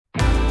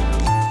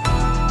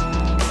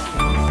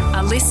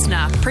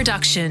listener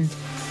production.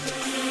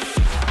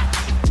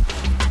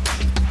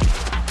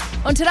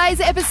 On today's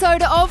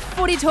episode of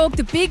Footy Talk,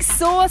 the big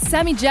source,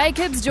 Sammy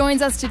Jacobs,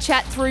 joins us to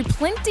chat through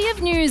plenty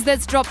of news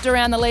that's dropped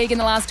around the league in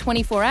the last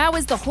 24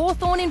 hours. The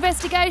Hawthorn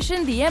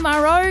investigation, the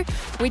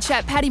MRO, we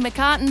chat Paddy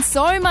McCartan,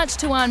 so much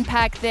to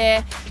unpack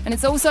there. And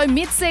it's also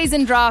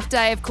mid-season draft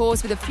day, of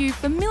course, with a few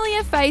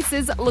familiar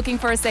faces looking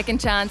for a second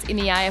chance in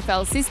the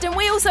AFL system.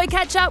 We also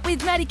catch up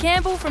with Matt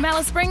Campbell from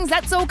Alice Springs.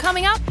 That's all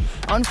coming up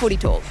on Footy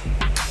Talk.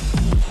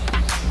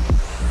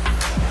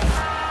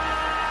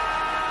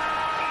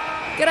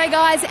 G'day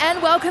guys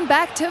and welcome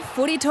back to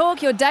Footy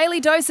Talk, your daily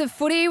dose of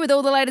footy with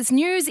all the latest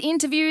news,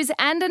 interviews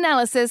and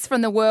analysis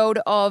from the world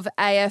of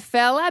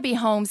AFL. Abby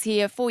Holmes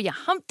here for your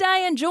hump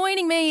day and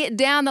joining me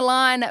down the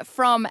line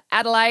from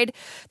Adelaide,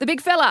 the big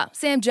fella,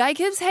 Sam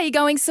Jacobs. How you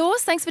going,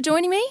 Sauce? Thanks for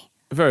joining me.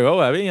 Very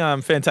well, Abby.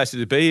 Fantastic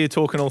to be here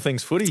talking all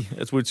things footy,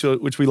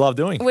 which we love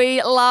doing.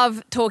 We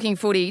love talking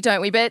footy,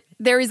 don't we? But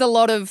there is a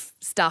lot of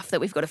stuff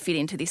that we've got to fit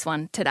into this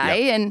one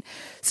today. Yep. And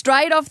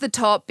straight off the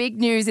top, big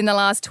news in the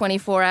last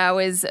 24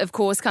 hours, of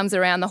course, comes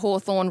around the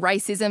Hawthorn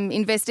racism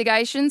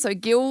investigation. So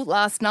Gill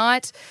last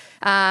night,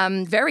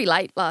 very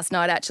late last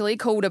night actually,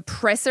 called a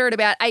presser at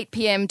about 8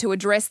 p.m. to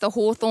address the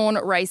Hawthorn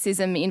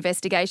racism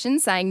investigation,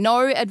 saying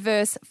no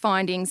adverse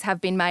findings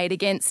have been made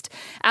against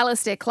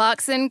Alistair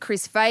Clarkson,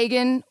 Chris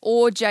Fagan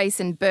or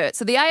Jason Burt.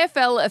 So the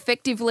AFL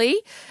effectively,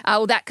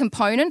 that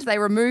component, they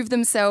removed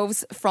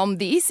themselves from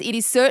this. It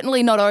is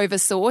certainly not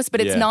oversourced,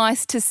 but it's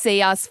nice to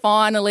see us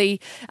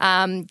finally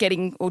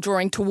getting or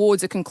drawing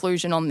towards a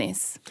conclusion on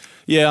this.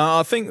 Yeah,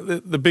 I think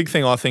the big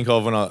thing I think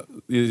of when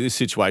this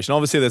situation,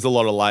 obviously there's a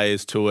lot of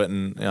layers to it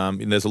and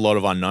there's a lot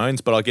of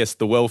unknowns, but I guess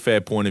the welfare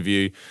point of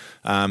view,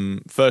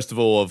 first of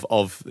all,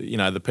 of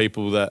the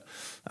people that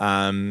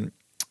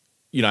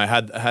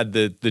had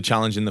the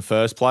challenge in the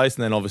first place,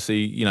 and then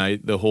obviously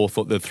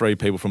the three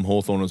people from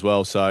Hawthorn as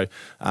well. So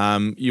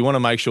you want to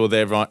make sure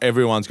that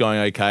everyone's going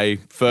okay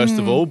first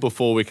of all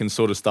before we can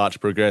sort of start to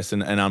progress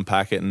and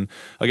unpack it. And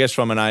I guess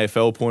from an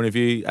AFL point of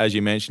view, as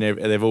you mentioned,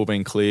 they've all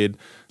been cleared,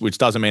 which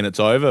doesn't mean it's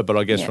over. But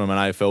I guess from an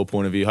AFL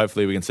point of view,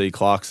 hopefully we can see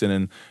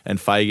Clarkson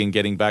and Fagan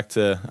getting back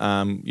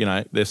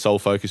to their sole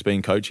focus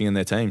being coaching in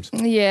their teams.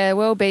 Yeah,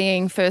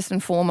 well-being first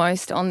and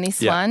foremost on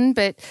this one.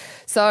 But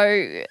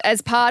so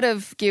as part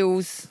of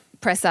Gill's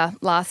presser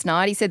last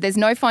night, he said there's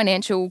no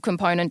financial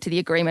component to the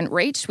agreement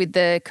reached with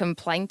the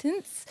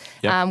complainants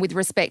with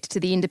respect to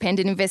the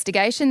independent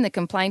investigation. The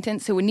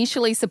complainants who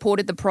initially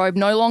supported the probe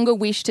no longer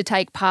wish to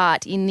take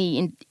part in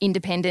the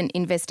independent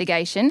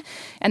investigation,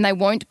 and they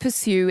won't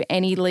pursue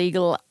any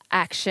legal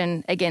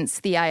action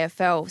against the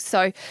AFL.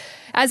 So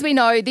as we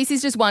know, this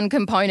is just one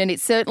component.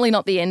 It's certainly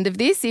not the end of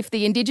this. If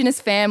the Indigenous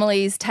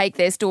families take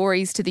their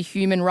stories to the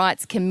Human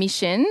Rights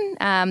Commission,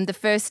 the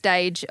first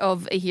stage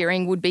of a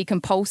hearing would be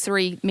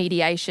compulsory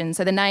mediation.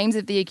 So the names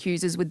of the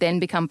accusers would then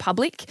become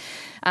public,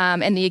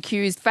 and the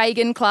accused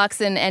Fagan,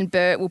 Clarkson and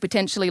Burt will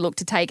potentially look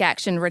to take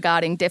action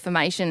regarding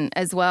defamation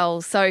as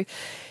well. So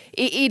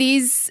it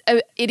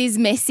is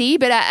messy,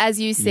 but as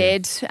you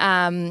said,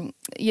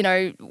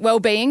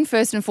 well-being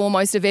first and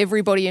foremost of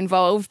everybody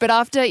involved. But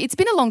after, it's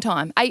been a long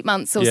time, 8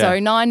 months or so,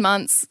 9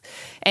 months,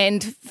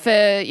 and for,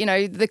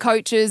 the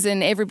coaches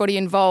and everybody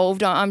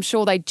involved, I'm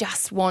sure they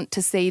just want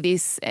to see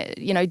this,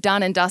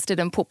 done and dusted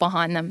and put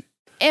behind them.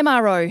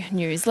 MRO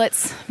news,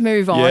 let's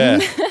move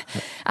on.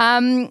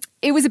 Yeah.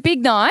 It was a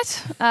big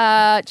night.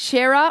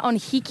 Chera on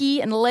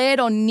Hickey and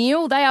Laird on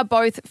Neil, they are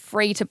both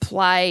free to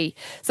play.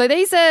 So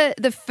these are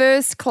the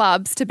first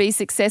clubs to be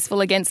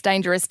successful against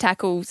dangerous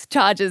tackles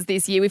charges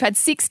this year. We've had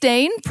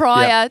 16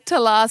 prior to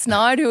last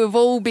night who have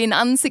all been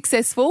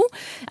unsuccessful,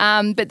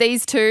 but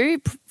these two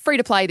free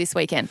to play this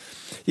weekend.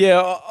 Yeah,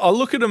 I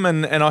look at them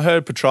and I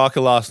heard Petrarca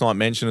last night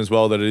mention as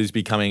well that it is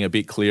becoming a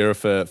bit clearer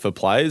for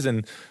players,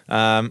 and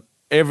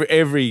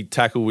Every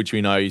tackle which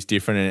we know is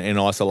different in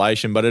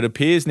isolation, but it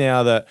appears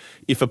now that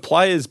if a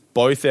player's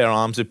both their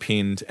arms are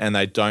pinned and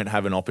they don't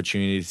have an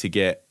opportunity to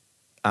get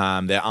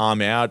their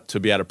arm out to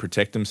be able to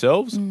protect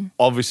themselves,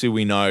 obviously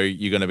we know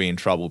you're going to be in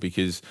trouble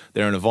because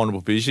they're in a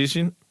vulnerable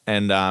position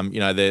and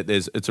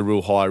it's a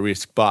real high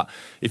risk. But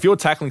if you're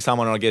tackling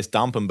someone and I guess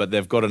dump them, but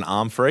they've got an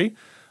arm free,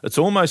 it's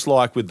almost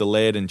like with the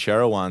Laird and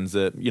Chera ones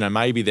that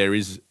maybe there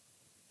is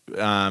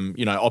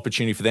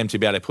opportunity for them to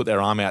be able to put their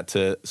arm out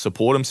to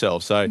support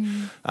themselves. So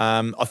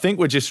I think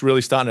we're just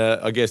really starting to,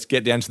 I guess,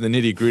 get down to the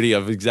nitty gritty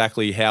of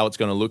exactly how it's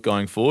going to look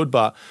going forward.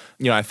 But,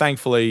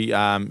 thankfully,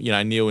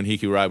 Neil and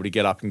Hickey were able to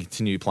get up and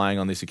continue playing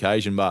on this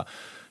occasion. But,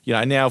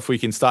 now if we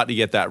can start to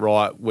get that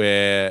right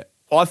where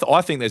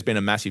I think there's been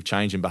a massive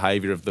change in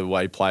behaviour of the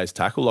way players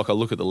tackle. Like I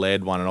look at the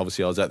Laird one and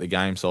obviously I was at the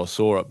game so I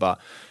saw it,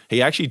 but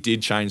he actually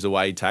did change the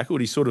way he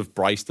tackled. He sort of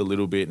braced a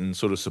little bit and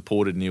sort of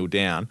supported Neil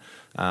down,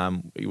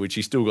 which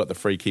he still got the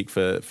free kick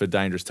for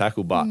dangerous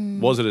tackle. But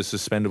was it a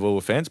suspendable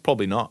offence?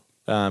 Probably not.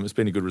 it's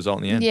been a good result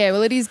in the end. Yeah,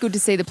 well, it is good to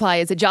see the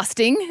players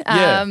adjusting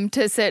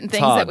to certain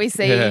things that we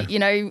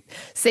see,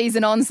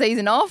 season on,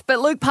 season off. But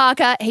Luke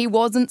Parker, he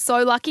wasn't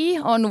so lucky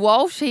on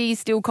Walsh. He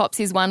still cops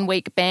his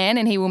 1-week ban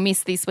and he will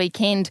miss this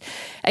weekend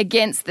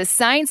against the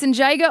Saints. And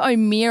Jager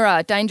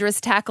O'Meara,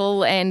 dangerous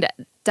tackle, and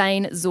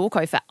Dane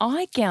Zorko for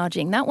eye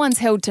gouging. That one's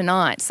held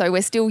tonight, so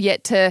we're still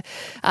yet to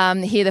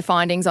hear the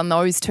findings on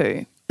those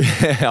two.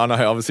 Yeah, I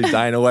know. Obviously,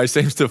 Dane always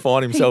seems to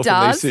find himself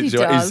in these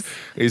situations.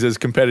 He's as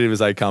competitive as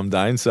they come,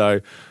 Dane. So,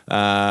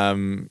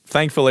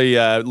 thankfully,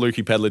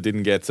 Lukey Pedler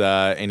didn't get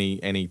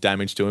any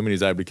damage to him and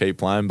he's able to keep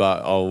playing.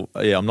 But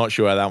I'm not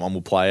sure how that one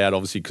will play out.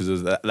 Obviously,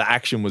 because the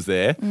action was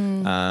there,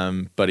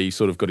 but he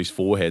sort of got his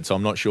forehead. So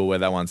I'm not sure where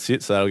that one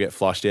sits. So that'll get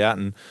flushed out.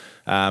 And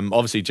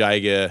obviously,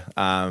 Jager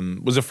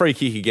was a free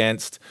kick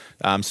against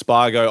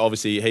Spargo.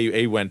 Obviously,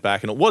 he went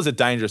back and it was a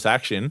dangerous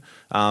action,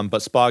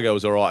 but Spargo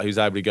was all right. He was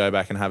able to go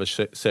back and have a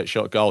set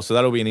shot goal. So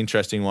that'll be an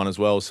interesting one as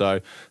well.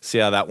 So see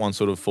how that one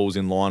sort of falls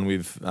in line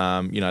with,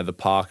 the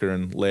Parker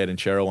and Laird and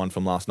Cheryl one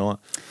from last night.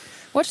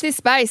 Watch this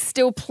space.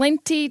 Still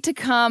plenty to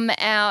come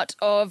out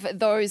of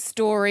those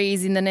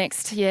stories in the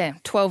next,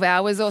 12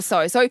 hours or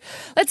so. So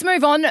let's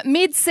move on.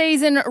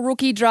 Mid-season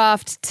rookie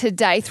draft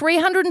today.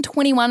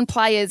 321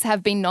 players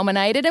have been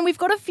nominated and we've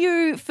got a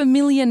few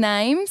familiar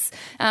names.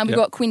 We've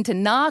got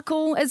Quinton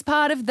Narkle as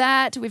part of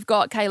that. We've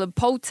got Caleb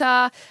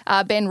Poulter,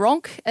 Ben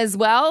Ronk as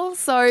well.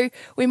 So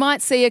we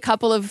might see a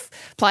couple of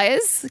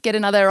players get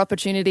another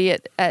opportunity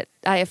at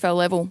AFL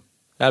level.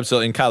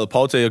 Absolutely, and Caleb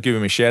Poulter, I'll give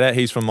him a shout out.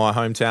 He's from my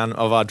hometown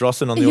of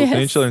Ardrossan on the York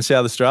Peninsula in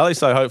South Australia,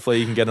 so hopefully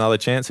he can get another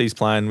chance. He's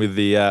playing with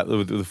the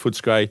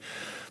Footscray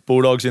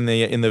Bulldogs in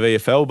the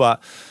VFL,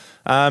 but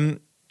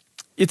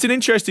it's an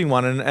interesting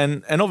one,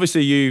 and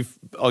obviously you've,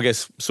 I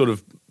guess, sort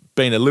of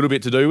been a little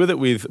bit to do with it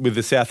with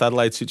the South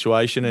Adelaide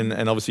situation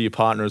and obviously your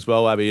partner as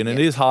well, Abby, and it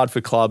is hard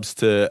for clubs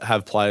to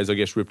have players, I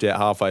guess, ripped out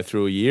halfway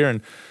through a year,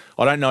 and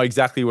I don't know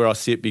exactly where I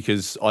sit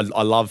because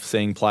I love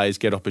seeing players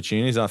get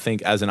opportunities. And I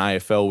think as an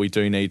AFL, we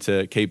do need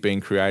to keep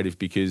being creative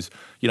because,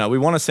 we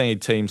want to see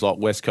teams like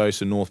West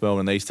Coast and North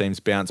Melbourne, these teams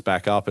bounce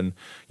back up. And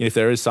if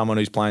there is someone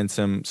who's playing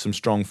some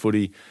strong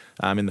footy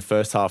in the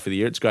first half of the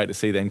year, it's great to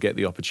see them get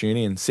the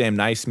opportunity. And Sam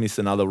Naismith's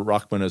another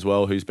ruckman as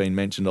well who's been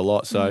mentioned a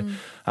lot. So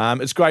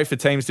it's great for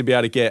teams to be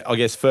able to get, I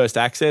guess, first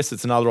access.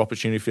 It's another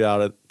opportunity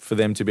for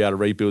them to be able to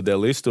rebuild their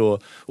list or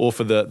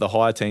for the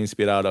higher teams to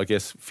be able to, I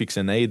guess, fix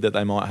a need that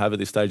they might have at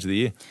this stage of the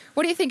year.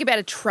 What do you think about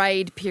a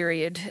trade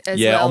period as well?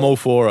 Yeah, I'm all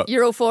for it.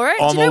 You're all for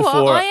it? I'm do you know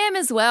all what? for I am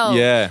as well.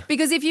 Yeah.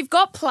 Because if you've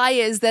got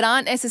players that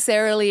aren't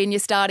necessarily in your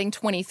starting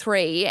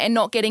 23 and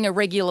not getting a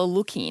regular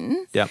look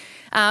in,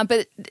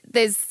 but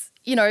there's,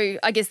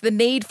 I guess the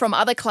need from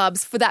other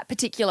clubs for that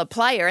particular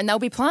player and they'll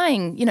be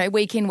playing,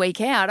 week in, week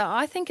out,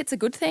 I think it's a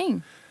good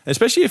thing.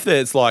 Especially if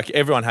it's like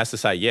everyone has to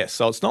say yes.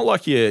 So it's not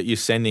like you're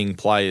sending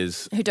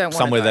players who don't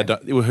somewhere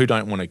who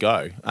don't want to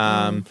go.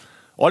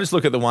 I just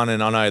look at the one,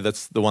 and I know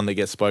that's the one that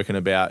gets spoken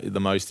about the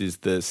most is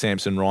the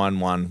Samson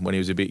Ryan one when he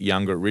was a bit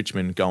younger at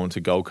Richmond going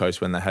to Gold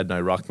Coast when they had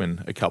no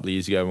ruckman a couple of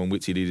years ago when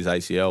Witsy did his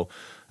ACL.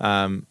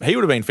 He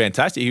would have been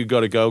fantastic. He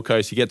got to Gold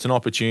Coast. He gets an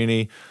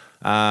opportunity.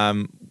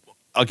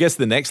 I guess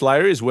the next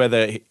layer is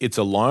whether it's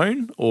a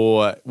loan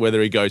or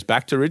whether he goes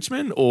back to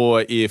Richmond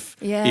or if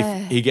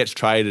he gets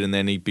traded and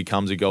then he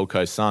becomes a Gold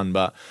Coast Sun,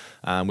 but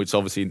which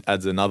obviously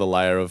adds another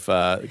layer of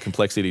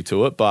complexity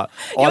to it. But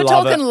You're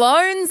talking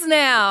loans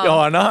now. Oh,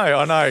 I know.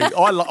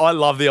 I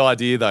love the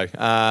idea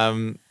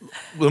though.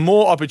 The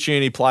more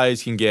opportunity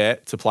players can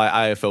get to play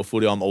AFL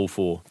footy, I'm all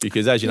for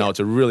because as you know, it's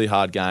a really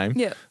hard game.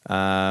 Yeah.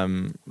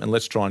 And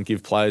let's try and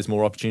give players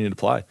more opportunity to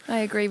play. I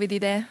agree with you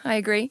there. I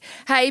agree.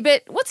 Hey,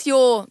 but what's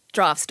your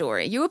draft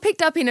story? You were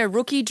picked up in a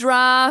rookie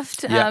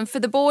draft. For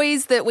the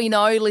boys that we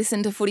know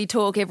listen to Footy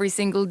Talk every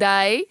single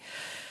day,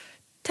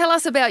 tell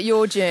us about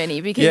your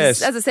journey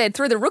because, as I said,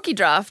 through the rookie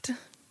draft.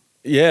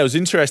 Yeah, it was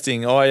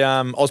interesting.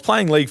 I was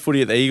playing league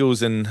footy at the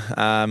Eagles, and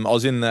I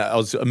was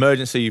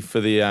emergency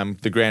for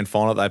the grand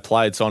final that they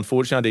played. So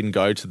unfortunately, I didn't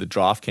go to the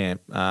draft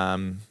camp.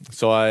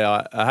 So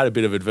I had a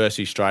bit of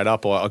adversity straight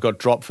up. I got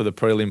dropped for the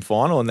prelim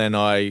final, and then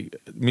I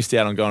missed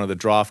out on going to the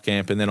draft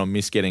camp, and then I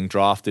missed getting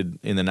drafted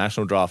in the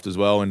national draft as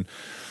well. And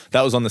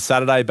that was on the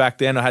Saturday back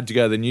then. I had to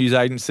go to the news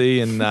agency,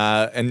 and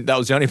that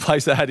was the only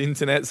place that had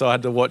internet, so I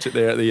had to watch it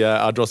there at the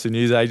Ardrossan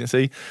News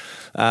Agency.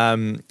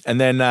 And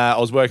then I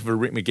was working for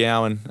Rick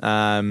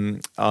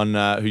McGowan,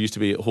 who used to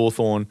be at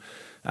Hawthorn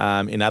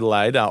in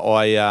Adelaide.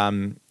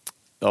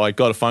 I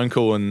got a phone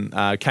call and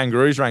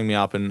Kangaroos rang me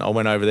up and I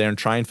went over there and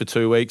trained for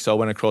 2 weeks. I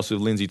went across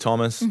with Lindsay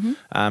Thomas,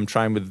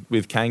 trained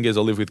with Kangas.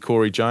 I lived with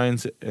Corey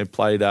Jones,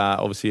 played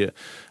obviously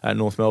at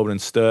North Melbourne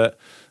and Sturt.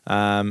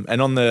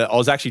 And I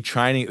was actually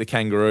training at the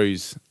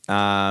Kangaroos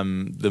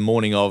the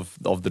morning of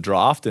the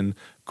draft, and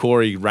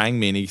Corey rang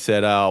me and he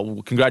said,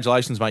 well,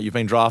 congratulations, mate, you've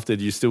been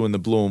drafted, you're still in the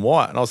blue and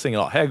white. And I was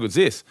thinking, how good's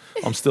this?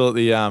 I'm still at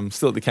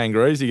the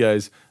Kangaroos. He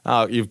goes,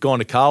 you've gone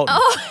to Carlton.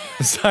 Oh.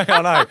 So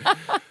I know.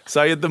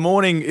 So in the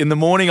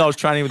morning I was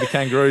training with the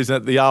Kangaroos, and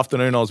at the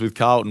afternoon I was with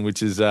Carlton,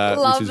 which is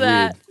Love which is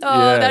that. weird. Oh,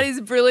 Yeah. that is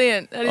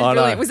brilliant. That is I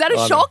brilliant. know, Was that a I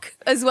know. shock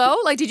as well?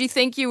 Like, did you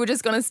think you were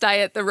just going to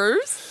stay at the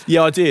Roos?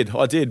 Yeah, I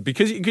did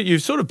because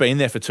you've sort of been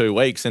there for 2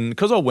 weeks, and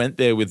because I went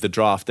there with the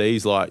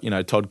draftees like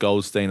Todd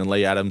Goldstein and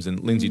Lee Adams and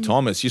Lindsay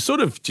Thomas, you sort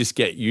of just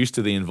get used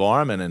to the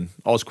environment, and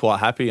I was quite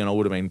happy, and I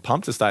would have been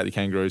pumped to stay at the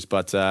Kangaroos,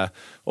 but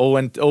all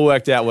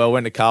worked out well.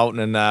 Went to Carlton,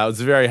 and I was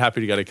very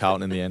happy to go to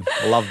Carlton in the end.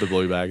 I love the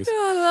Blue Baggers.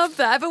 Oh, I love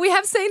that. But we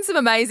have seen some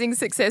amazing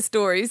success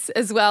stories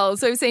as well.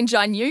 So we've seen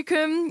John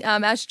Newcomb,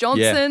 Ash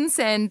Johnson,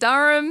 Sam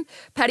Durham,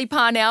 Paddy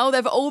Parnell.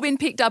 They've all been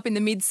picked up in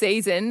the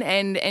mid-season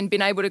and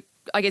been able to,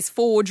 I guess,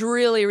 forge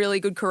really, really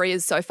good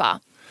careers so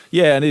far.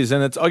 Yeah, it is,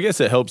 and I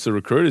guess it helps the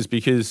recruiters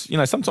because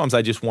sometimes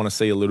they just want to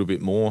see a little bit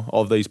more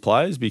of these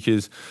players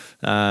because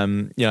they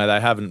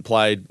haven't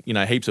played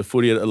heaps of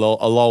footy at a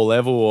low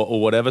level or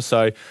whatever.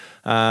 So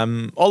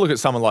I'll look at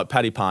someone like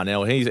Paddy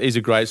Parnell. He's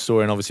a great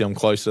story, and obviously I'm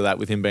close to that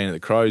with him being at the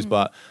Crows.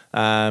 But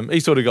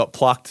he sort of got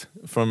plucked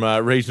from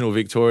regional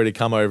Victoria to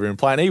come over and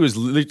play, and he was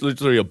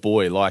literally a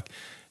boy. Like,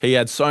 he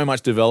had so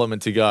much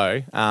development to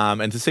go,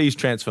 and to see his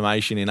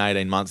transformation in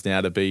 18 months now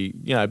to be,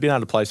 being able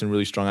to play some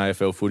really strong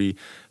AFL footy.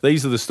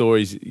 These are the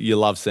stories you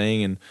love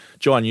seeing. And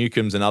John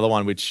Newcomb's another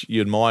one which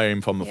you admire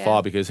him from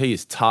afar because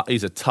he's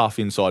a tough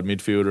inside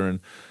midfielder,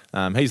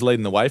 and he's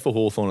leading the way for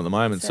Hawthorn at the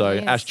moment. So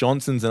Ash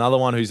Johnson's another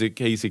one he's a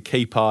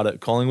key part at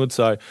Collingwood.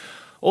 So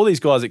all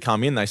these guys that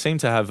come in, they seem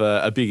to have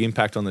a big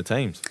impact on the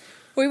teams.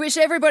 We wish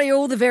everybody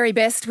all the very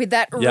best with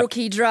that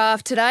rookie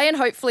draft today, and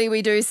hopefully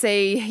we do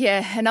see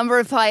a number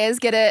of players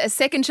get a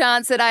second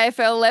chance at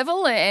AFL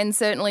level, and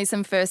certainly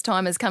some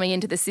first-timers coming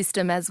into the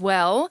system as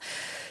well.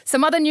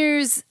 Some other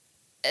news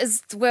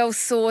as well,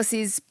 Source,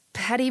 is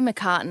Paddy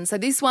McCartan. So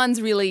this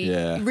one's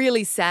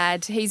really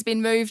sad. He's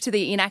been moved to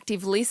the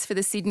inactive list for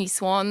the Sydney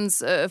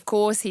Swans. Of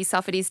course, he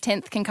suffered his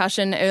 10th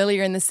concussion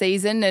earlier in the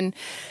season, and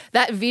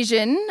that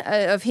vision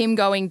of him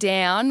going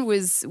down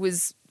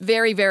was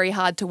very, very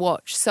hard to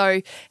watch.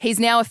 So he's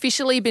now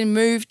officially been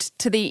moved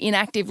to the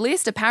inactive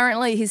list.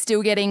 Apparently he's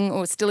still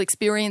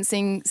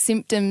experiencing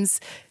symptoms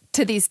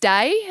to this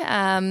day.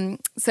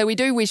 So we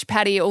do wish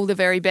Paddy all the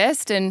very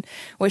best, and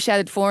we're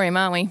shattered for him,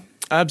 aren't we?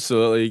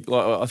 Absolutely.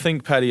 Like, I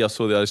think Paddy, I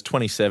saw that he's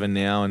 27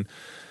 now, and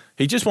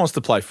he just wants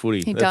to play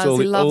footy. He That's does.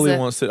 He loves it.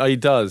 wants to. Oh, he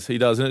does,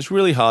 and it's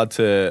really hard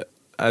to,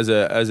 as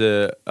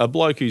a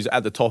bloke who's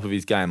at the top of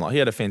his game. Like, he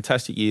had a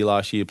fantastic year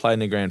last year, played in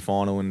the grand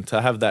final, and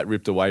to have that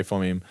ripped away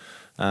from him,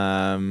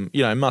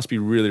 it must be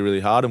really,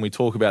 really hard. And we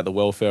talk about the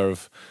welfare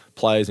of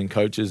players and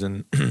coaches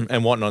and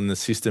and whatnot in the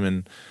system,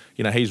 and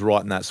he's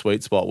right in that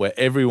sweet spot where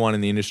everyone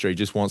in the industry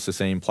just wants to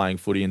see him playing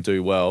footy and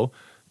do well.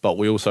 But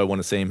we also want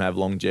to see him have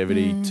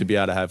longevity to be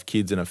able to have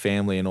kids and a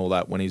family and all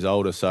that when he's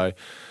older. So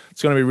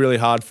it's going to be really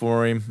hard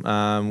for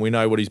him. We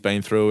know what he's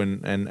been through.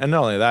 And not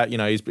only that,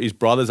 his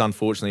brothers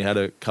unfortunately had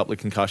a couple of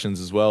concussions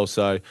as well.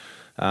 So,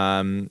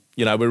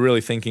 we're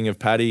really thinking of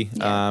Paddy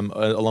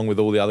along with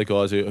all the other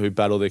guys who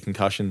battle their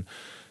concussion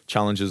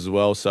challenges as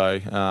well.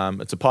 So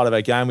it's a part of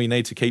our game. We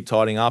need to keep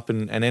tidying up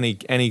and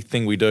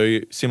anything we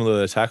do similar to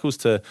the tackles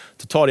to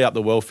tidy up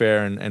the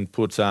welfare and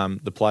put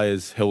the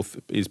players' health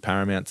is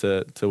paramount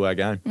to our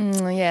game.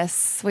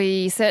 Yes,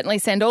 we certainly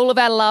send all of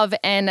our love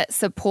and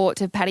support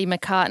to Paddy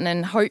McCartan,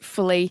 and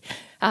hopefully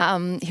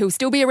he'll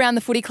still be around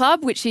the footy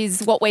club, which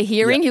is what we're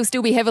hearing. He'll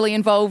still be heavily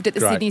involved at the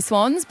Sydney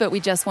Swans, but we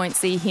just won't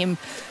see him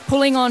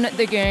pulling on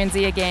the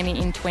Guernsey again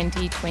in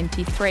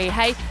 2023.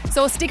 Hey,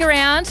 so stick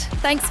around.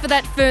 Thanks for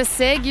that first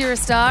seg. You're a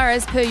star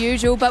as per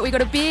usual, but we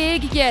got a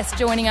big guest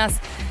joining us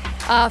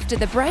after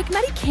the break.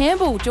 Matt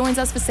Campbell joins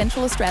us for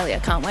Central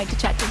Australia. Can't wait to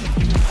chat to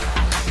him.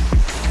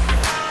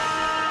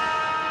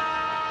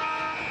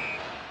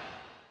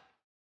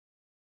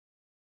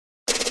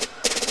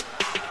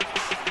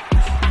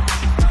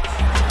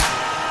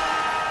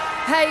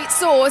 Hey,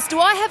 Source, do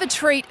I have a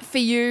treat for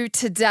you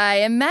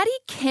today? And Matty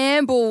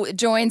Campbell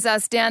joins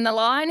us down the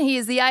line. He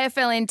is the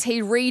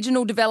AFLNT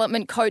Regional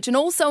Development Coach and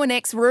also an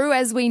ex-Roo,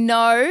 as we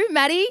know.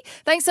 Matty,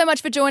 thanks so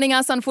much for joining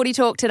us on Footy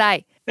Talk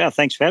today. Yeah,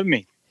 thanks for having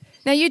me.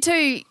 Now, you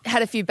two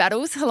had a few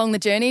battles along the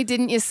journey,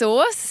 didn't you,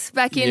 Source?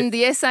 Back in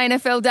the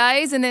SANFL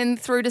days and then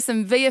through to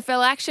some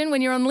VFL action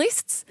when you're on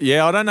lists?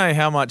 Yeah, I don't know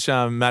how much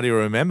Matty will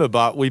remember,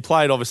 but we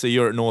played, obviously,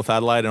 you were at North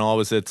Adelaide and I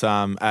was at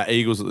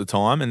Eagles at the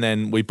time, and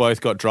then we both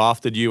got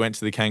drafted. You went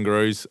to the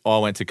Kangaroos, I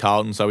went to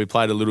Carlton, so we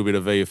played a little bit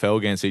of VFL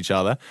against each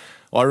other.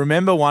 I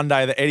remember one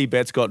day that Eddie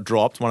Betts got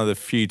dropped, one of the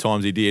few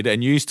times he did,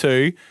 and you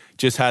two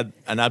just had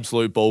an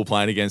absolute ball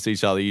playing against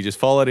each other. You just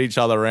followed each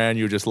other around,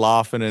 you were just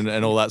laughing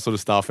and all that sort of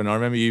stuff. And I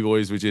remember you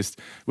boys were just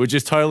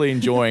totally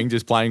enjoying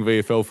just playing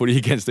VFL footy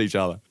against each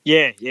other.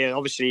 Yeah.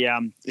 Obviously,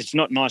 it's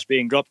not nice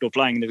being dropped or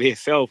playing in the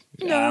VFL,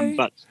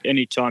 but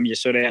any time you're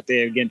sort of out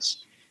there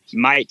against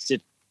mates,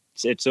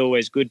 it's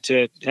always good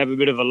to have a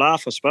bit of a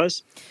laugh, I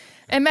suppose.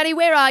 And Matty,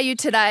 where are you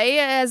today?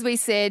 As we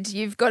said,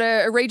 you've got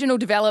a regional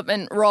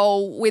development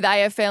role with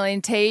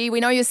AFLNT.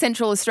 We know you're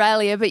Central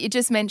Australia, but you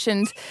just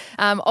mentioned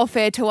off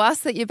air to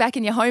us that you're back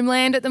in your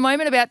homeland at the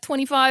moment, about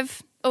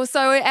 25 or so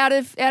out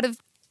of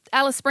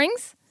Alice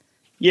Springs.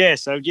 Yeah,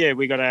 so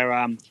we got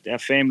our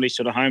family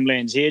sort of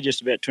homelands here,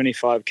 just about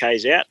 25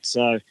 k's out.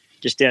 So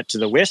just out to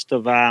the west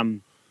of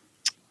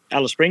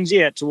Alice Springs,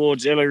 out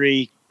towards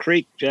Ellery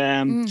Creek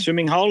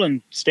swimming hole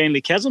and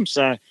Stanley Chasm.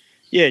 So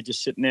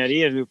just sitting out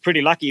here. We're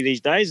pretty lucky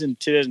these days. In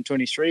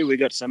 2023, we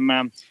got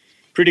some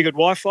pretty good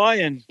Wi-Fi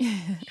and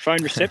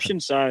phone reception.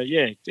 So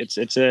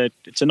it's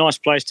a nice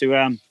place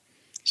to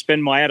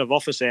spend my out of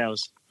office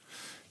hours.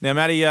 Now,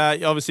 Matty,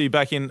 obviously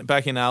back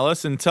in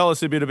Alice, and tell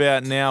us a bit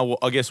about now,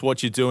 I guess,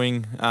 what you're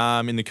doing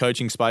in the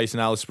coaching space in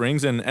Alice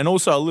Springs, and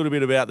also a little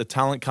bit about the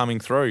talent coming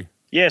through.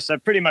 Yeah, so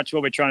pretty much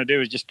what we're trying to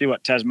do is just do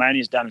what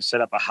Tasmania's done and set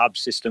up a hub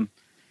system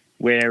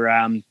where,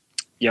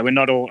 we're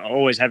not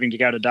always having to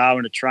go to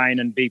Darwin to train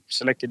and be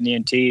selected in the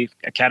NT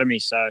Academy.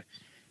 So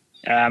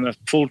a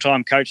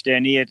full-time coach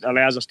down here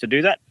allows us to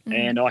do that,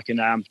 and I can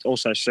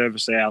also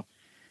service our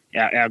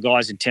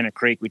guys in Tennant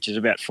Creek, which is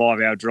about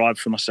 5-hour drive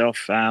for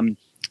myself.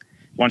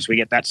 Once we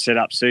get that set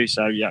up too.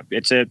 So,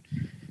 it's a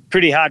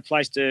pretty hard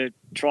place to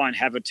try and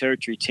have a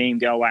territory team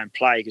go away and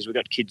play because we've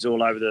got kids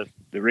all over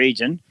the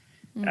region.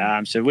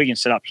 So we can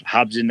set up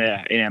hubs in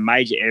our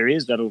major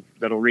areas that'll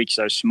reach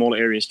those smaller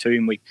areas too,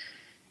 and we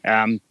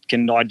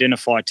can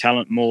identify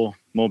talent more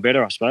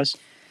better, I suppose.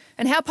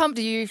 And how pumped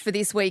are you for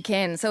this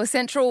weekend? So a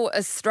Central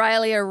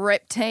Australia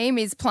rep team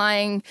is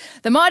playing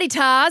the Mighty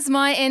Tars,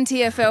 my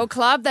NTFL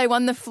club. They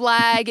won the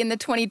flag in the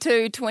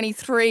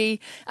 22-23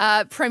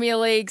 Premier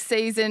League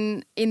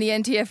season in the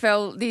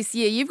NTFL this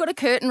year. You've got a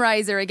curtain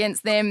raiser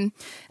against them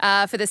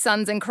for the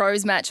Suns and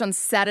Crows match on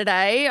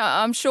Saturday.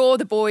 I'm sure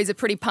the boys are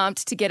pretty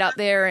pumped to get up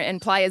there and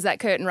play as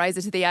that curtain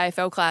raiser to the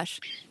AFL clash.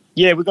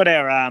 Yeah, we've got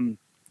our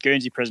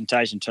Guernsey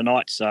presentation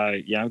tonight, so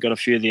we've got a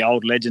few of the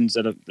old legends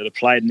that have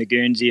played in the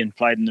Guernsey and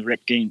played in the rep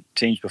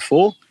teams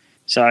before.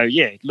 So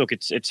look,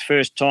 it's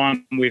first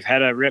time we've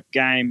had a rep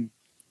game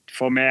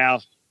from our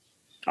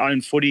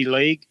own footy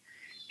league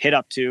head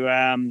up to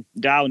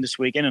Darwin this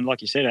weekend, and like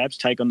you said, Abs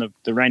take on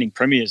the reigning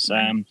premiers.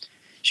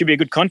 Should be a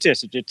good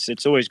contest.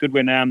 It's always good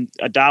when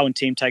a Darwin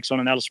team takes on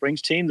an Alice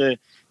Springs team. The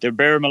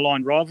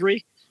Berrima-aligned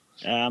rivalry.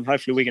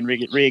 Hopefully we can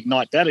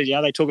reignite that.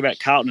 They talk about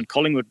Carlton and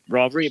Collingwood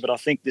rivalry, but I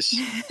think this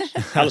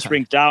Alice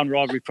Springs-Darwin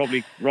rivalry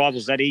probably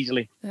rivals that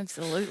easily.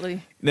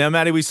 Absolutely. Now,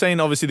 Matty, we've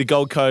seen obviously the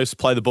Gold Coast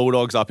play the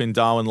Bulldogs up in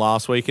Darwin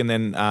last week, and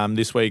then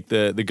this week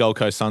the Gold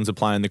Coast Suns are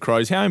playing the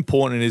Crows. How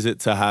important is it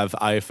to have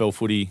AFL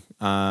footy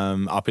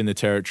up in the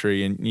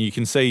territory? And you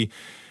can see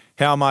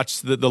how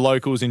much the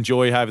locals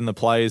enjoy having the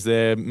players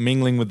there,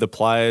 mingling with the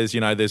players.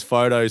 There's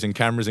photos and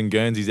cameras and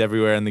Guernseys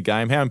everywhere in the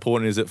game. How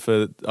important is it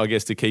for, I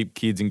guess, to keep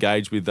kids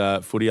engaged with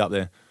footy up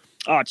there?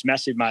 Oh, it's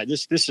massive, mate.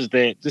 This is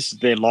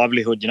their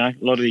livelihood. A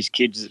lot of these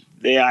kids,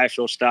 their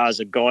AFL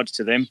stars are gods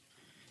to them,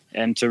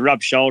 and to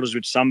rub shoulders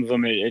with some of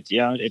them,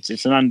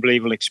 it's an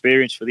unbelievable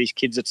experience for these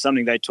kids. It's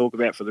something they talk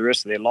about for the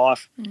rest of their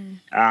life,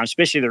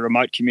 especially the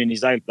remote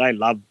communities. They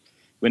love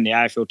when the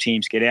AFL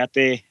teams get out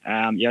there.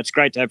 It's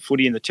great to have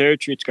footy in the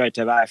territory. It's great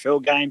to have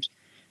AFL games.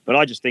 But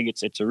I just think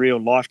it's a real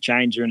life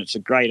changer, and it's a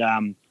great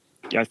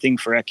thing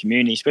for our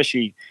community,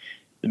 especially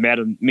the amount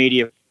of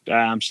media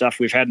stuff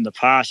we've had in the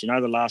past,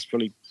 the last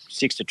probably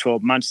 6 to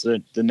 12 months,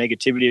 the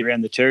negativity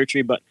around the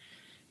territory. But,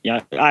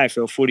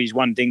 AFL footy is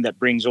one thing that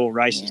brings all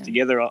races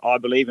together, I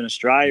believe, in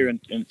Australia, and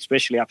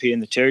especially up here in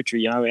the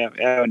territory,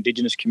 our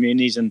Indigenous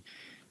communities and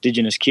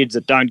Indigenous kids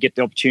that don't get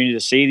the opportunity to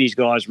see these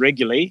guys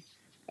regularly.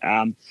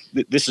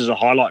 This is a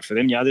highlight for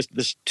them.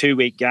 This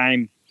 2-week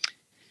game,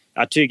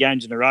 2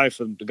 games in a row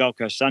for the Gold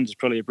Coast Suns is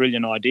probably a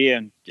brilliant idea,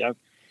 and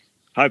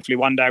hopefully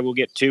one day we'll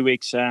get 2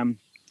 weeks,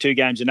 2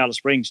 games in Alice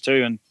Springs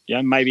too,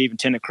 and maybe even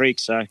Tennant Creek.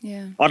 So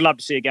I'd love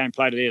to see a game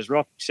played at Ayers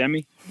Rock,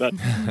 Sammy, but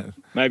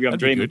maybe I'm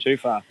dreaming too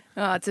far.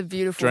 Oh, it's a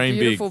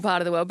beautiful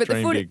part of the world. But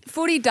the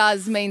footy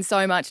does mean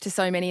so much to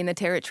so many in the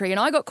territory, and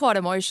I got quite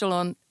emotional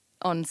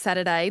on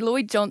Saturday.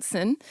 Lloyd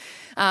Johnson,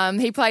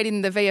 he played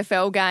in the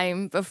VFL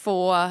game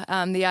before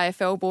the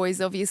AFL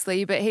boys,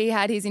 obviously, but he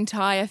had his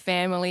entire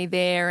family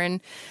there. And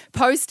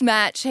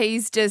post-match,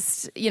 he's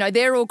just,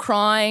 they're all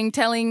crying,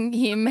 telling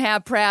him how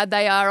proud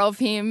they are of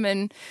him.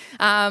 And,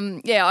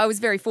 I was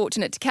very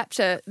fortunate to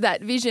capture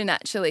that vision,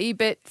 actually.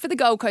 But for the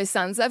Gold Coast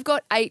Suns, they've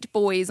got 8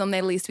 boys on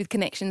their list with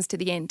connections to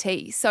the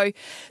NT. So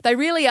they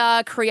really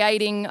are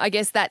creating, I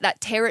guess,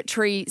 that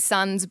territory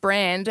Suns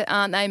brand,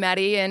 aren't they,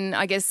 Matty? And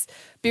I guess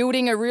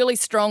building a really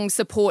strong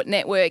support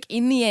network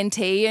in the NT,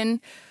 and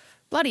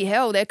bloody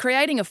hell, they're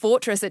creating a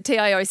fortress at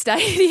TIO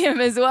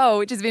Stadium as well,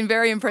 which has been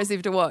very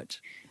impressive to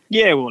watch.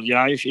 Yeah, well,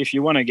 if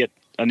you want to get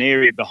an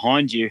area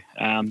behind you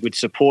with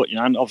support,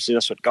 and obviously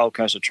that's what Gold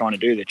Coast are trying to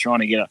do. They're trying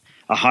to get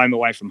a home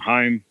away from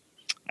home.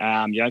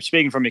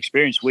 Speaking from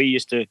experience, we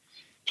used to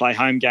play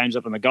home games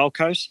up on the Gold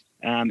Coast,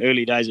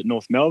 early days at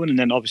North Melbourne, and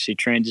then obviously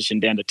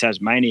transitioned down to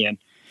Tasmania. And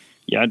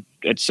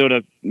it sort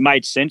of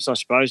made sense, I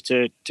suppose,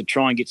 to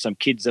try and get some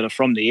kids that are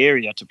from the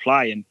area to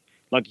play. And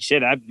like you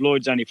said,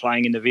 Lloyd's only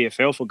playing in the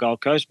VFL for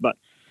Gold Coast, but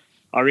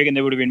I reckon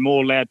there would have been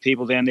more loud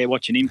people down there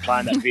watching him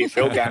playing that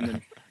VFL game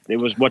than there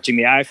was watching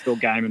the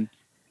AFL game.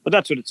 But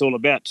that's what it's all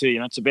about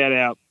too. It's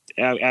about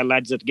our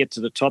lads that get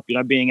to the top,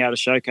 being able to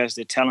showcase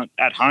their talent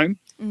at home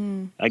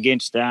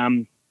against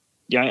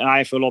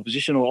AFL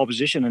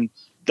opposition, and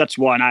that's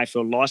why an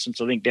AFL licence,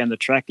 I think, down the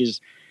track is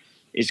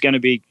going to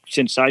be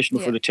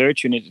sensational for the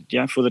territory,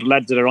 and for the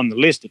lads that are on the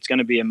list, it's going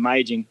to be an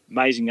amazing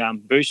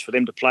boost for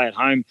them to play at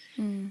home,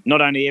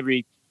 not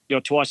only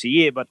twice a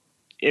year, but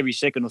every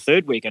second or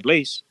third week at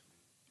least.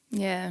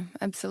 Yeah,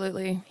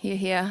 absolutely.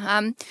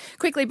 Here.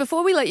 Quickly,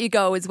 before we let you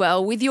go as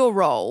well, with your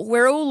role,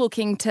 we're all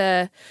looking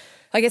to,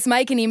 I guess,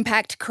 make an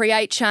impact,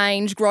 create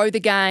change, grow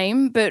the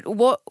game. But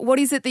what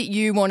is it that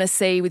you want to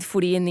see with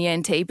footy in the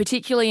NT,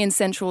 particularly in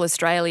Central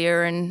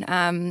Australia? And,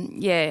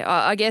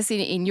 I guess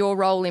in your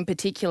role in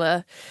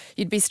particular,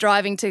 you'd be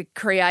striving to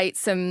create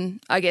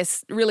some, I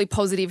guess, really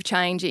positive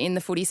change in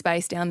the footy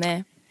space down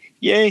there.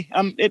 Yeah,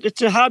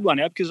 it's a hard one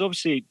out because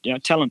obviously,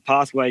 talent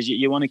pathways,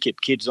 you want to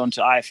get kids onto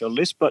AFL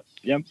lists, but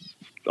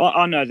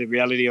I know the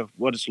reality of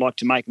what it's like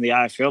to make in the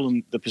AFL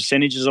and the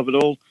percentages of it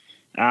all,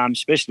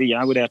 especially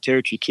with our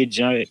territory kids.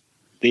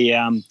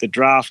 The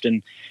draft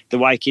and the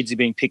way kids are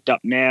being picked up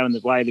now and the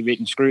way they're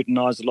being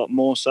scrutinised a lot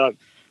more. So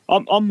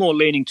I'm more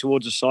leaning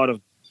towards the side of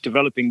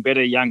developing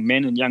better young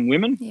men and young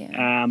women.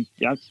 Yeah.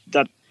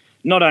 That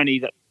not only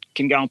that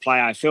can go and play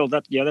AFL.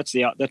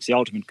 That's the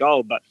ultimate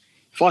goal, but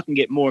if I can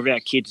get more of our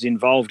kids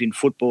involved in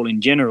football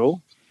in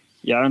general,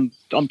 and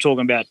I'm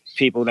talking about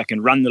people that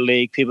can run the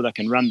league, people that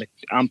can run the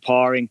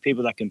umpiring,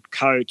 people that can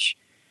coach,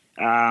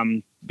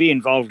 be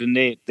involved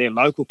in their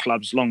local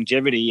club's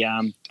longevity,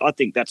 I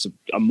think that's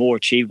a more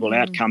achievable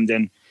outcome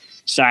than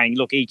saying,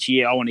 look, each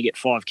year I want to get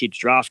 5 kids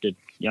drafted.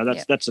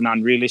 That's an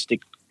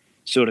unrealistic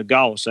sort of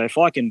goal. So if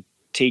I can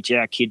teach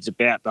our kids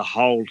about the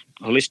whole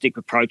holistic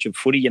approach of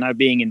footy,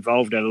 being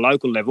involved at a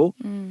local level,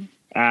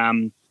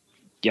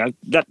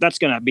 that's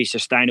going to be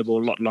sustainable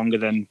a lot longer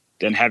than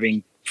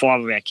having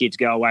 5 of our kids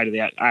go away to the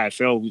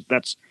AFL.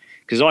 That's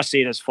because I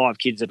see it as 5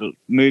 kids that are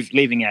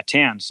leaving our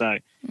town. So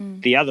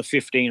the other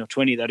 15 or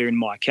 20 that are in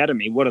my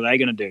academy, what are they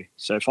going to do?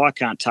 So if I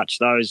can't touch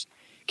those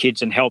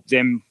kids and help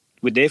them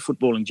with their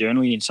footballing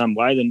journey in some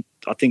way, then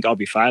I think I'll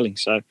be failing.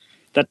 So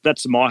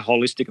that's my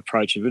holistic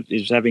approach of it,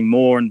 is having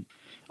more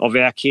of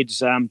our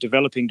kids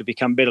developing to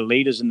become better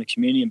leaders in the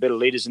community and better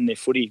leaders in their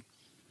footy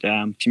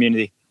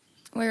community.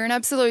 We're an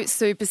absolute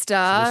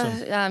superstar.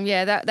 Awesome.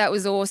 That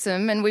was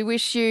awesome. And we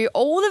wish you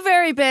all the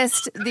very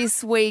best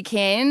this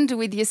weekend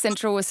with your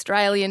Central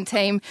Australian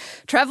team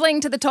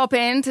travelling to the top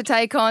end to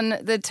take on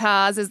the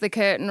Tars as the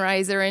curtain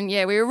raiser. And,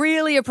 we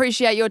really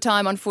appreciate your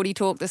time on Footy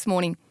Talk this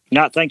morning.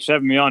 No, thanks for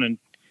having me on. And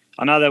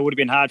I know that would have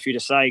been hard for you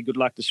to say good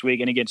luck this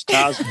weekend against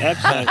Tars. So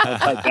I'll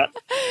take that.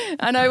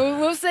 I know.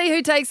 We'll see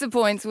who takes the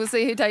points.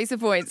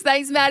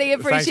 Thanks, Matty.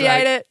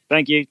 Appreciate it.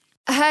 Thank you.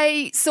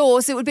 Hey,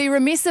 Sauce, it would be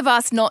remiss of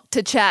us not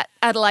to chat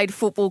Adelaide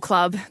Football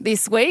Club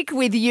this week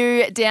with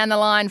you down the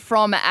line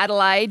from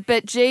Adelaide.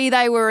 But, gee,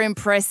 they were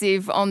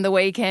impressive on the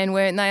weekend,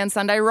 weren't they, on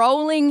Sunday?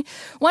 Rolling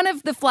one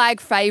of the flag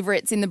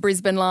favourites in the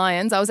Brisbane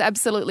Lions. I was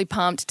absolutely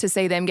pumped to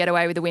see them get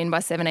away with a win by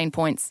 17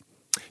 points.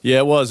 Yeah,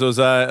 it was. It was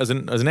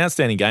an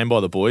outstanding game by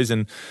the boys.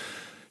 And,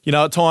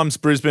 at times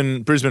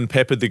Brisbane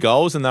peppered the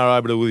goals and they were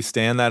able to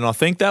withstand that. And I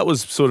think that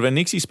was sort of, and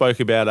Nixie spoke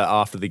about it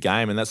after the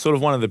game, and that's sort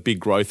of one of the big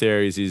growth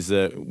areas is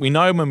that we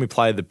know when we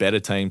play the better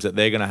teams that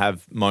they're going to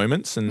have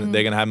moments and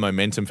they're going to have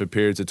momentum for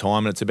periods of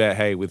time, and it's about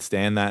how you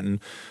withstand that.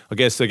 And I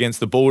guess against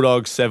the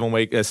Bulldogs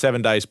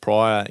 7 days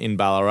prior in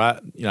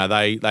Ballarat,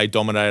 they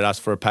dominated us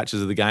for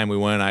patches of the game. We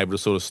weren't able to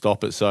sort of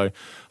stop it. So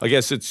I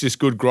guess it's just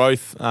good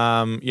growth,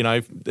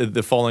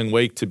 the following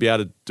week to be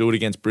able to do it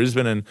against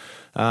Brisbane,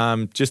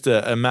 and just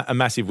a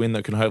massive win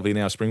that can hopefully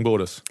now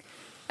springboard us.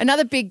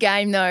 Another big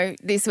game, though,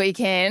 this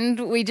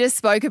weekend. We just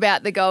spoke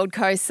about the Gold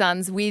Coast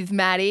Suns with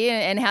Matty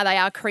and how they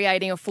are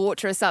creating a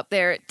fortress up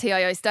there at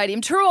TIO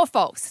Stadium. True or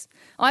false?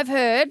 I've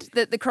heard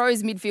that the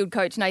Crows midfield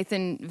coach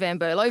Nathan Van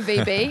Berlo,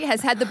 VB,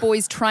 has had the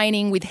boys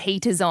training with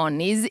heaters on.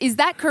 Is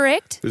that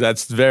correct?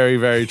 That's very,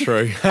 very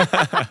true.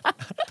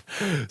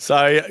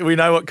 So we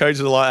know what coaches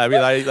are like. I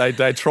mean,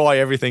 they try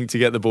everything to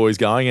get the boys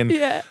going, and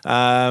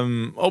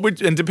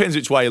it depends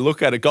which way you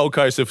look at it. Gold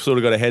Coast have sort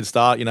of got a head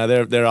start.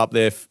 They're up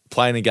there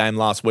playing a game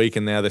last week,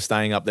 and now they're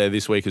staying up there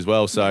this week as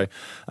well. So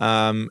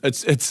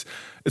it's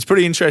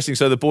pretty interesting.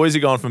 So the boys are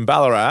gone from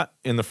Ballarat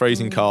in the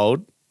freezing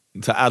cold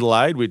to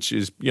Adelaide, which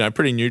is,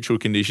 pretty neutral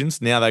conditions.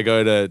 Now they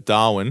go to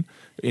Darwin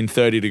in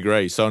 30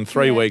 degrees. So in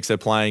 3 weeks, they're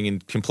playing in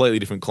completely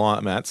different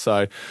climates.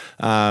 So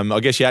I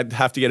guess you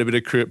have to get a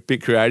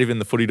bit creative in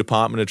the footy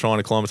department of trying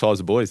to acclimatise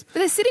the boys. But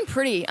they're sitting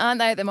pretty, aren't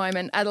they, at the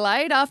moment,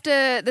 Adelaide?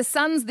 After the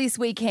Suns this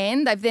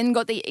weekend, they've then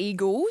got the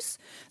Eagles.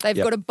 They've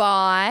got a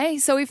bye.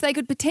 So if they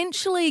could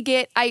potentially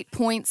get 8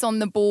 points on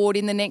the board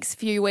in the next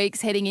few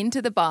weeks heading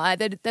into the bye,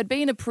 they'd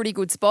be in a pretty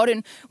good spot.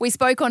 And we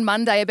spoke on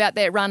Monday about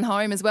their run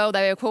home as well.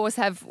 They, of course,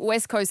 have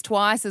West Coast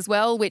twice as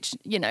well, which,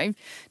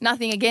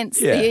 nothing against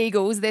the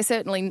Eagles. They're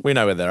certainly... We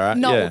know where they're at.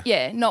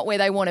 Not where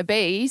they want to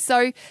be.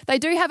 So they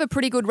do have a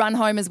pretty good run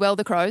home as well,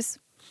 the Crows.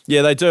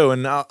 Yeah, they do.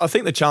 And I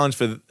think the challenge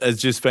has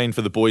just been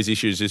for the boys'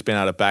 issues, just being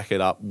able to back it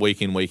up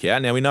week in, week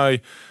out. Now, we know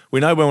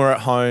when we're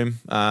at home,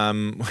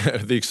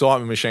 the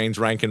excitement machines,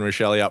 Rank and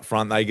Rochelle up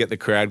front, they get the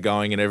crowd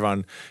going and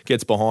everyone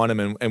gets behind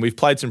them. And we've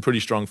played some pretty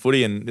strong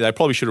footy, and they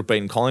probably should have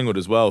beaten Collingwood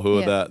as well,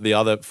 who are the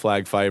other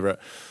flag favourite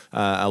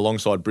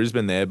alongside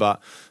Brisbane there.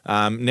 But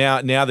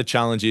now the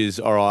challenge is,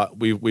 all right,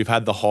 we've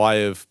had the high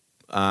of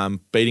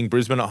beating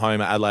Brisbane at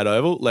home at Adelaide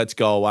Oval. Let's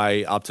go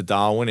away up to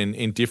Darwin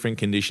in different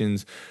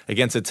conditions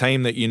against a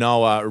team that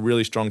are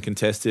really strong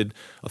contested.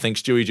 I think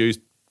Stewie Jew's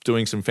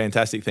doing some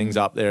fantastic things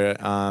up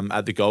there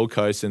at the Gold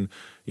Coast, and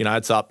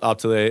it's up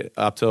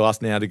to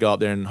us now to go up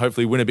there and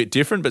hopefully win a bit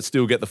different, but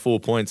still get the 4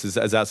 points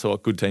as that's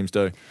what good teams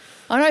do.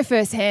 I know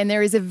firsthand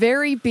there is a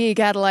very big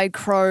Adelaide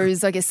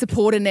Crows,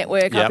 supporter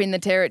network up in the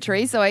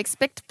Territory, so I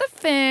expect the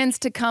fans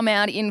to come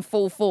out in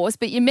full force.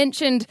 But you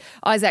mentioned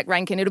Isaac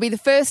Rankin. It'll be the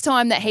first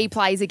time that he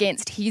plays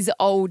against his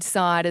old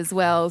side as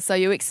well, so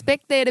you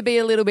expect there to be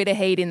a little bit of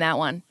heat in that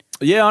one.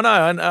 Yeah, I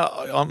know, and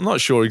I'm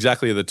not sure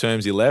exactly the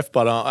terms he left,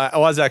 but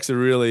Isaac's a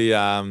really,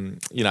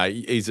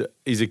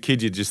 he's a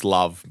kid you just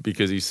love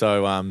because he's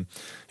so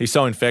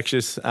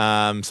infectious.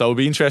 So it'll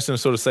be interesting to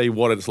sort of see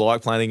what it's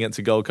like playing against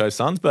the Gold Coast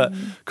Suns. But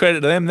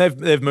credit to them,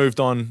 they've moved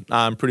on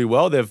pretty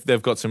well.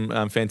 They've got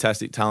some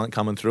fantastic talent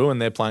coming through,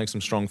 and they're playing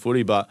some strong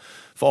footy. But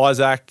for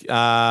Isaac,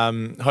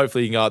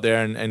 hopefully he can go out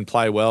there and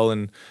play well,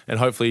 and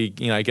hopefully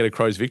get a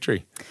Crows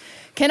victory.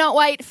 Cannot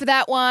wait for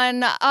that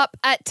one up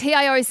at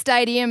TIO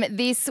Stadium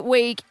this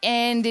week,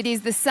 and it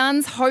is the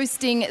Suns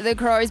hosting the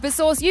Crows. But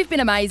Sauce, you've been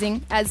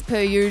amazing as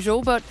per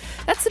usual, but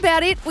that's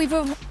about it. We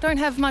don't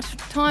have much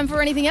time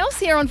for anything else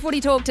here on Footy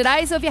Talk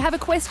today, so if you have a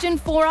question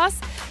for us,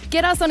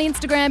 get us on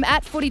Instagram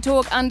at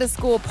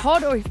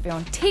footytalk_pod, or if you're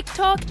on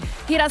TikTok,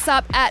 hit us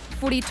up at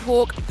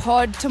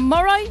footytalkpod.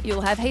 Tomorrow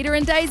you'll have Heater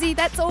and Daisy.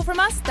 That's all from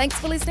us. Thanks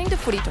for listening to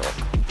Footy Talk.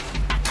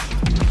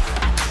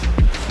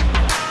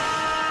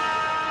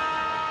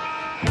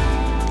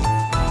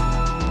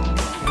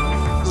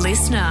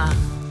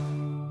 Listener.